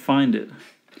can I find it?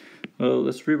 Well,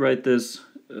 let's rewrite this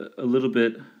a little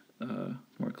bit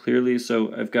more clearly.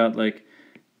 So I've got like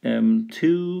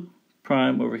m2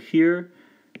 prime over here.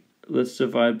 Let's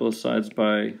divide both sides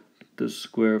by the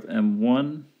square of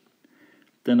m1.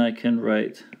 Then I can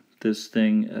write this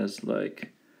thing as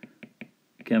like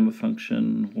gamma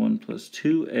function 1 plus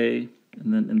 2a,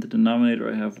 and then in the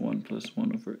denominator I have 1 plus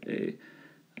 1 over a.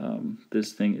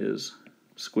 This thing is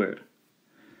squared.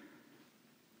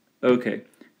 Okay,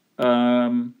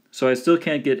 so I still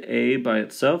can't get a by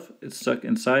itself. It's stuck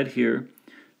inside here.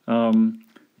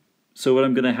 So what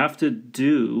I'm going to have to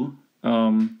do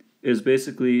is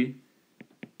basically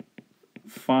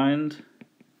find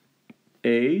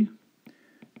a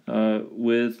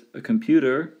with a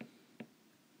computer,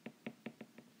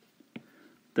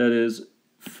 that is,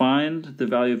 find the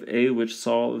value of a which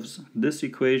solves this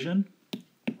equation,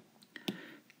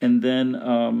 and then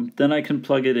I can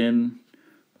plug it in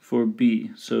for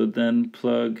b. So then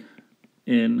plug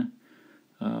in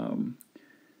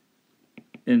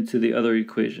into the other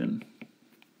equation.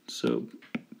 So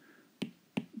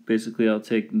basically I'll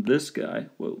take this guy,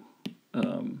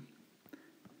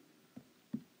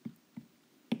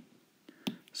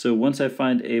 so once I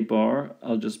find a bar,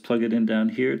 I'll just plug it in down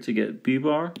here to get b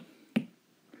bar.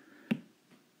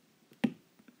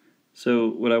 So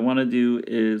what I want to do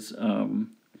is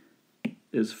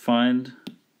find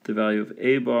the value of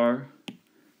a bar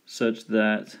such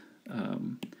that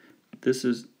this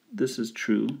is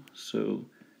true. So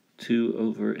 2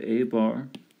 over a bar,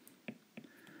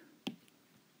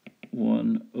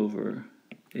 1 over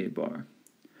a bar.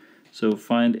 So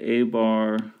find a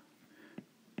bar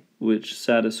which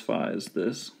satisfies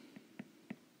this,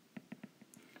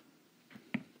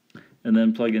 and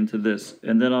then plug into this,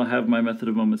 and then I'll have my method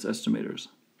of moments estimators.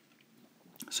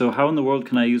 So how in the world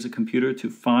can I use a computer to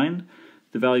find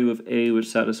the value of a which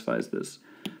satisfies this?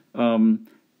 A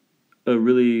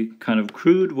really kind of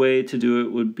crude way to do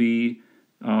it would be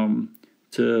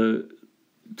to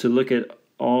look at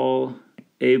all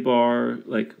a bar,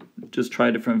 like just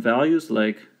try different values,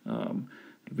 like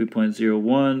it'd be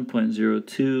 0.01,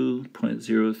 0.02,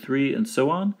 0.03, and so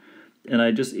on. And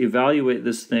I just evaluate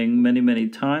this thing many, many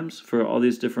times for all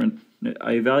these different,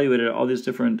 I evaluated all these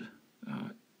different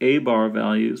a bar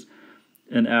values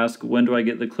and ask, when do I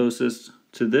get the closest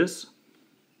to this?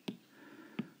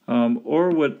 Or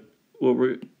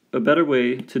a better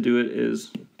way to do it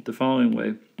is the following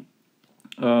way.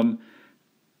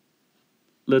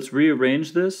 Let's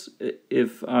rearrange this.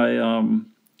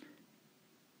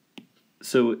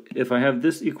 So if I have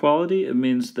this equality, it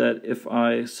means that if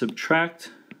I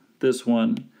subtract this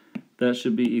one, that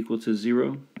should be equal to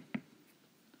 0.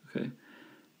 Okay.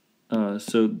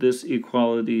 So this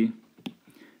equality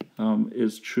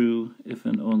is true if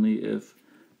and only if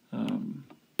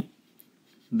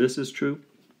this is true.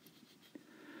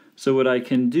 So what I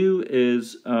can do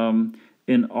is,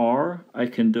 in R, I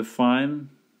can define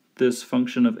this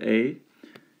function of a.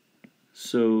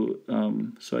 So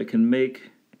I can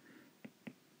make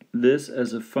this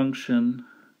as a function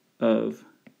of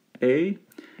a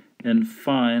and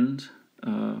find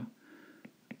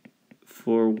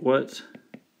for what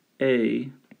a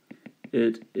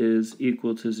it is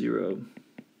equal to 0.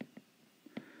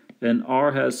 And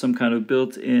R has some kind of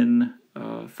built-in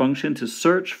function to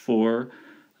search for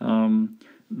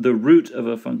the root of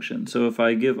a function. So if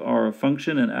I give R a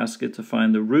function and ask it to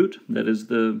find the root, that is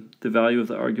the value of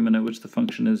the argument at which the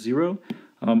function is 0,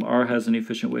 R has an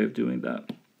efficient way of doing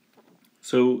that.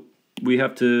 So we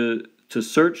have to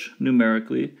search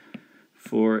numerically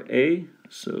for a.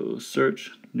 So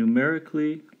search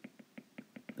numerically.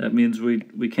 That means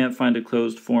we can't find a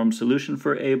closed form solution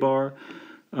for a bar.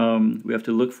 We have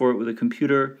to look for it with a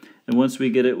computer, and once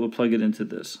we get it, we'll plug it into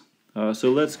this.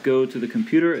 So let's go to the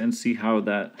computer and see how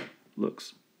that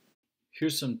looks.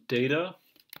 Here's some data.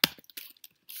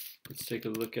 Let's take a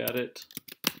look at it.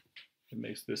 It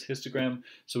makes this histogram.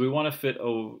 So we want to fit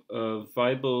a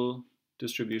Weibull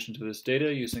distribution to this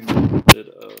data using the method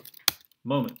of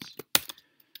moments.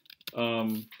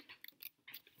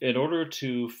 In order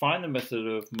to find the method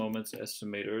of moments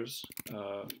estimators,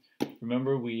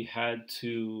 remember we had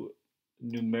to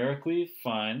numerically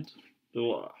find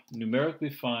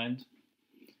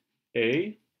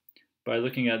a by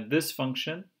looking at this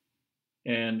function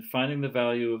and finding the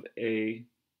value of a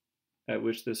at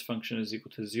which this function is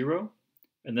equal to 0,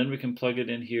 and then we can plug it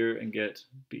in here and get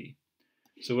b.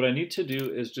 So what I need to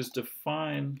do is just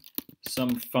define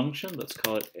some function, let's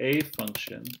call it a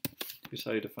function. Here's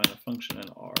how you define a function in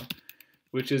R,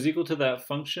 which is equal to that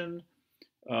function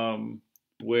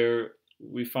where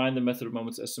we find the method of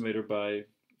moments estimator by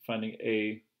finding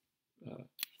a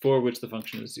for which the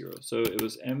function is 0. So it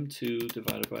was m2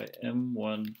 divided by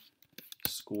m1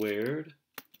 squared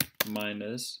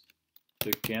minus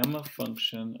the gamma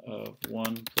function of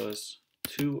 1 plus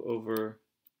 2 over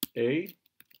a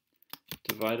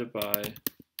divided by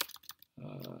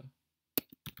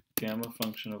gamma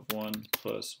function of 1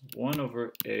 plus 1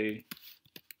 over a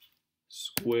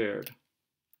squared.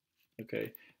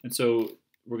 Okay, and so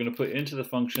we're going to put into the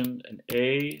function an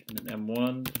a, and an m1,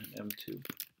 and an m2.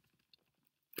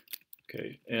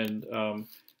 Okay, and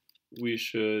we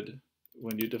should,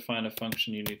 when you define a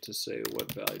function, you need to say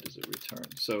what value does it return.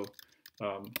 So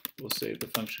we'll say the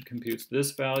function computes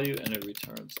this value and it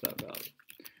returns that value.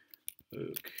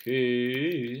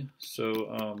 Okay,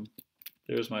 so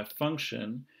there's my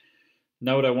function.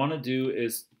 Now what I want to do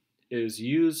is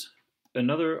use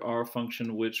another R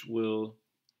function which will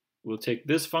take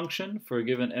this function for a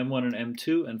given m1 and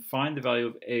m2 and find the value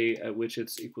of a at which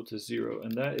it's equal to 0,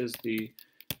 and that is the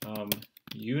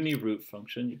uniroot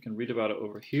function. You can read about it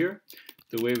over here.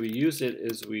 The way we use it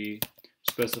is we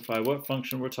specify what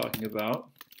function we're talking about.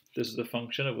 This is the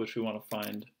function of which we want to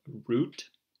find root.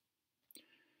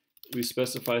 We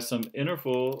specify some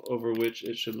interval over which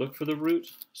it should look for the root.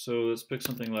 So let's pick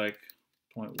something like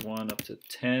 0.1 up to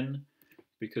 10,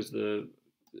 because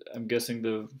I'm guessing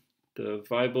the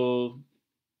Weibull,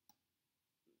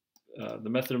 the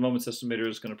method of moments estimator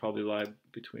is going to probably lie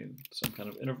between some kind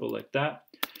of interval like that.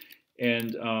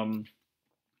 And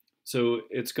so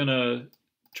it's going to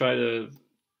try to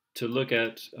look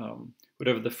at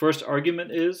whatever the first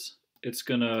argument is. It's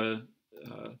going to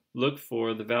look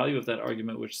for the value of that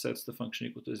argument which sets the function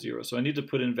equal to 0. So I need to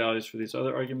put in values for these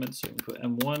other arguments. So I can put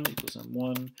m1 equals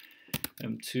m1,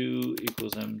 m2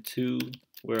 equals m2,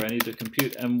 where I need to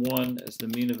compute m1 as the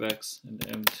mean of x and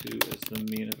m2 as the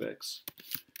mean of x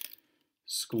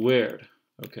squared.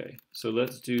 Okay, so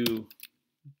let's do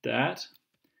that.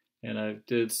 And I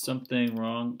did something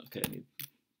wrong. Okay, I need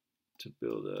to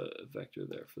build a vector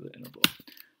there for the interval.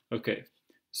 Okay,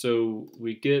 so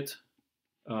we get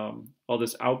all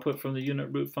this output from the unit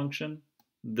root function.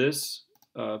 This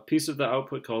piece of the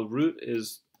output called root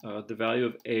is the value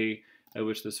of a at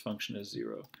which this function is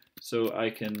 0. So I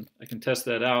can test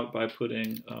that out by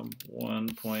putting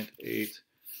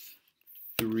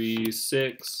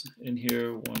 1.836 in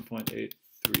here,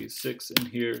 1.836 in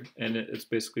here, and it's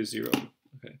basically 0.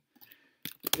 Okay.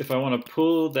 If I want to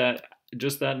pull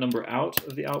just that number out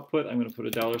of the output, I'm going to put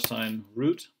a $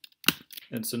 root.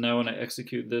 And so now when I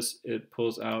execute this, it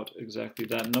pulls out exactly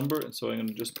that number. And so I'm going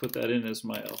to just put that in as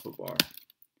my alpha bar.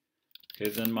 Okay,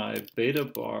 then my beta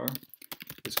bar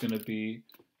is going to be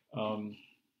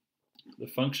the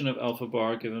function of alpha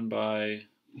bar given by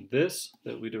this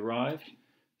that we derived.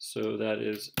 So that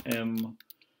is m1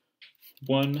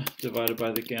 divided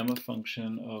by the gamma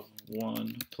function of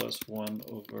 1 plus 1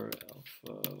 over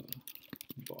alpha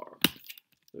bar.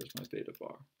 There's my beta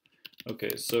bar.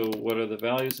 Okay, so what are the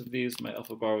values of these? My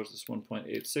alpha bar was this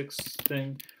 1.86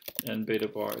 thing, and beta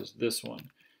bar is this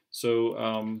one. So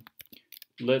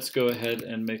let's go ahead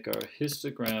and make our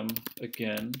histogram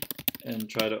again and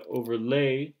try to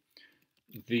overlay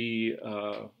the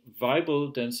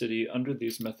Weibull density under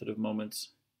these method of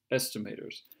moments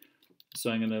estimators.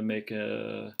 So I'm going to make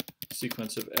a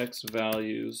sequence of x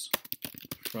values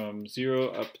from 0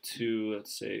 up to,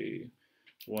 let's say,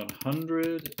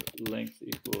 100, length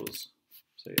equals,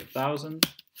 say, 1,000,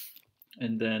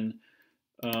 and then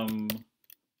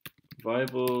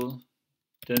Weibull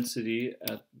density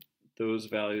at those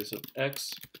values of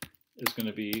x is going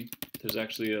to be, there's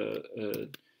actually a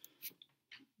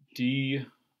d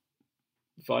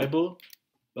Weibull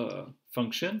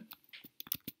function.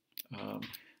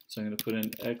 So I'm going to put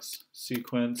in x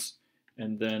sequence,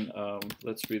 and then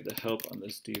let's read the help on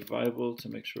this d Weibull to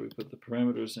make sure we put the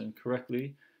parameters in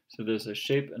correctly. So there's a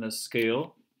shape and a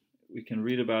scale. We can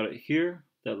read about it here.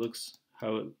 That looks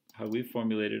how we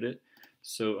formulated it.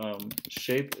 So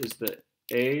shape is the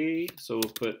a, so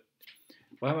we'll put,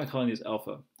 why am I calling these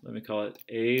alpha? Let me call it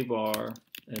a bar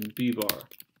and b bar.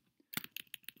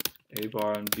 A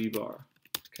bar and b bar.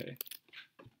 Okay.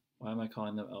 Why am I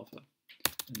calling them alpha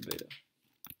and beta?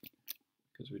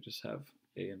 Because we just have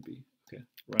a and b. Okay,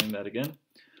 running that again.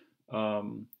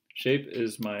 Shape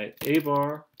is my a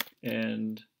bar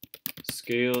and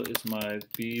scale is my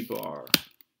b bar.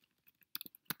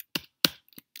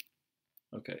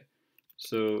 Okay,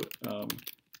 so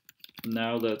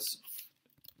now let's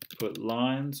put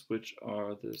lines which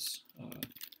are this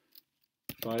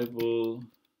Weibull,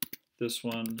 this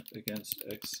one against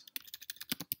x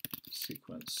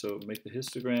sequence. So make the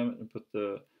histogram and put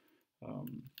the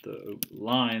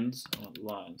lines, I want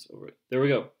lines over it. There we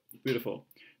go, beautiful.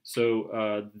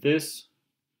 So this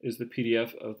is the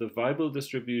PDF of the Weibull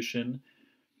distribution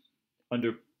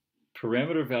under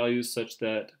parameter values such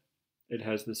that it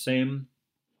has the same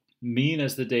mean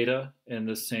as the data and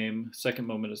the same second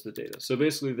moment as the data. So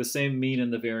basically the same mean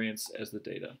and the variance as the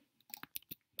data.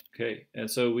 Okay, and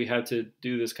so we had to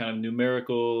do this kind of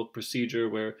numerical procedure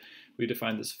where we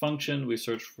define this function, we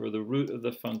search for the root of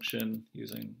the function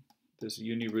using this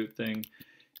uniroot thing,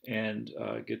 and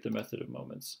get the method of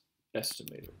moments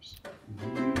estimators.